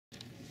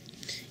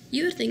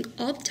You would think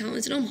all the talent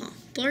is in Omaha,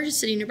 the largest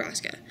city in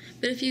Nebraska,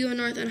 but if you go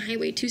north on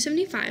Highway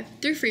 275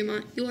 through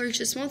Fremont, you'll reach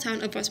the small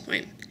town of West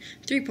Point,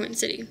 3 Point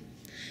City.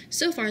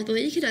 So far, the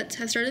Lady Cadets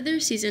have started their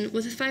season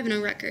with a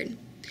 5-0 record.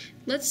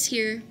 Let's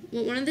hear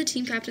what one of the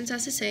team captains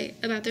has to say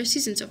about their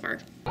season so far.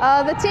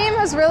 The team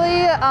was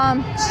really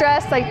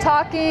stressed,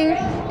 talking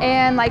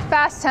and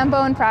fast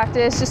tempo in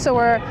practice, just so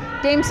we're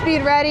game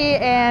speed ready,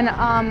 and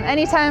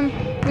anytime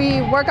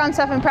we work on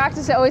stuff in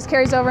practice, it always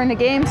carries over into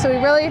game. So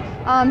we really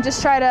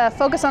just try to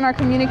focus on our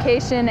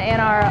communication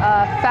and our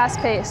fast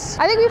pace.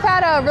 I think we've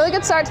had a really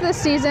good start to this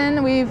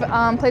season. We've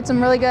played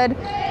some really good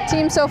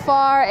teams so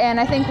far, and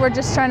I think we're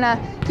just trying to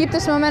keep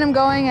this momentum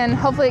going, and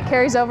hopefully it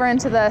carries over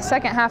into the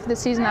second half of the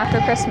season after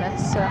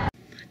Christmas. So.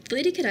 The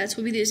Lady Cadets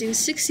will be losing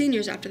 6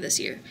 seniors after this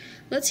year.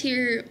 Let's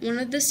hear one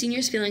of the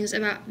seniors' feelings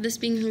about this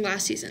being her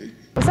last season.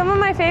 Some of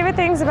my favorite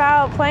things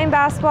about playing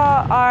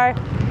basketball are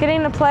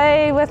getting to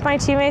play with my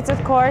teammates,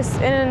 of course,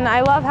 and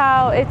I love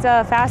how it's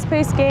a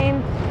fast-paced game,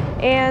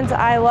 and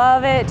I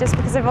love it just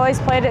because I've always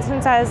played it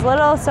since I was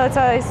little, so it's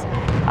always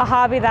a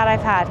hobby that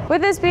I've had.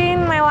 With this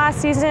being my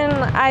last season,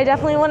 I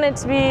definitely want it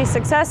to be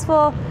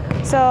successful,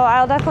 so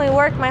I'll definitely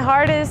work my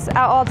hardest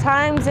at all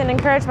times and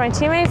encourage my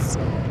teammates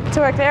to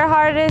work their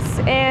hardest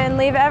and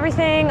leave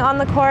everything on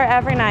the court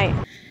every night.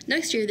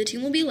 Next year, the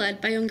team will be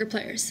led by younger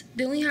players.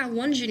 They only have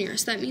 1 junior,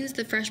 so that means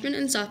the freshmen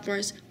and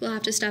sophomores will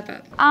have to step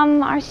up.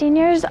 Our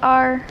seniors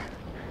are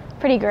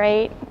pretty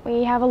great.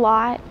 We have a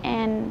lot,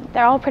 and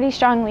they're all pretty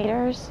strong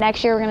leaders.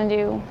 Next year, we're going to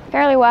do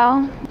fairly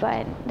well,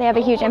 but they have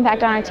a huge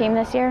impact on our team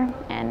this year,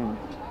 and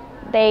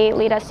they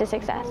lead us to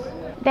success.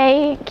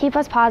 They keep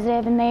us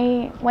positive,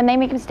 and when they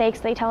make mistakes,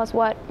 they tell us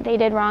what they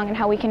did wrong and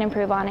how we can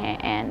improve on it.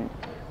 And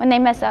when they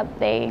mess up,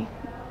 they're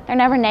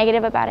never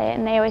negative about it,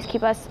 and they always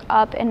keep us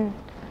up, and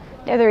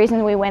they're the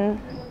reason we win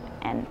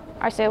and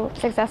are so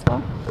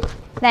successful.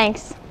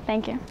 Thanks.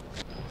 Thank you.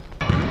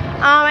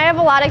 I have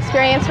a lot of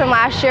experience from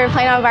last year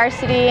playing on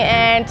varsity,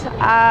 and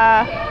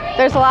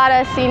there's a lot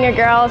of senior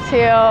girls who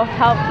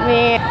helped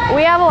me.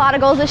 We have a lot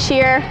of goals this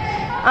year,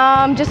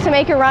 just to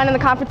make a run in the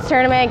conference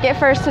tournament, get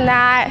first in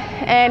that,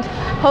 and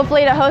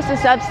hopefully to host a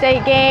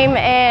sub-state game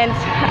and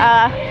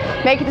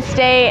make it to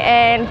state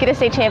and get a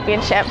state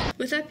championship.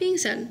 With that being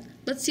said,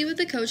 let's see what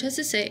the coach has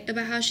to say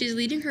about how she's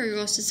leading her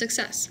girls to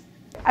success.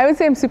 I would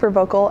say I'm super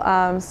vocal,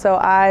 so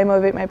I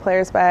motivate my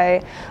players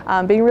by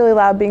being really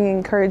loud, being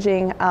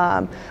encouraging.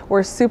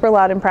 We're super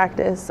loud in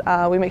practice.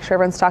 We make sure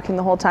everyone's talking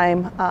the whole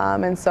time,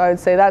 and so I would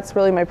say that's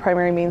really my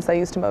primary means I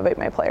use to motivate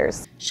my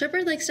players.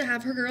 Shepherd likes to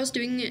have her girls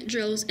doing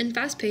drills in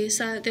fast pace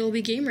so that they will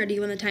be game ready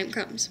when the time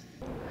comes.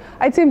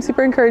 I'd say I'm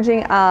super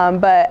encouraging,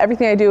 but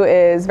everything I do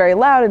is very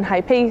loud and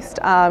high-paced,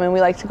 and we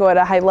like to go at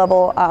a high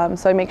level,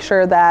 so I make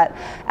sure that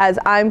as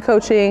I'm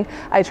coaching,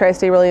 I try to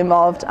stay really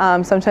involved.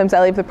 Sometimes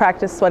I leave the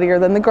practice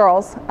sweatier than the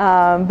girls,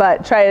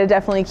 but try to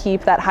definitely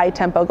keep that high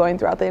tempo going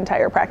throughout the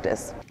entire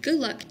practice. Good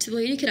luck to the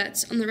Lady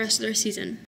Cadets on the rest of their season.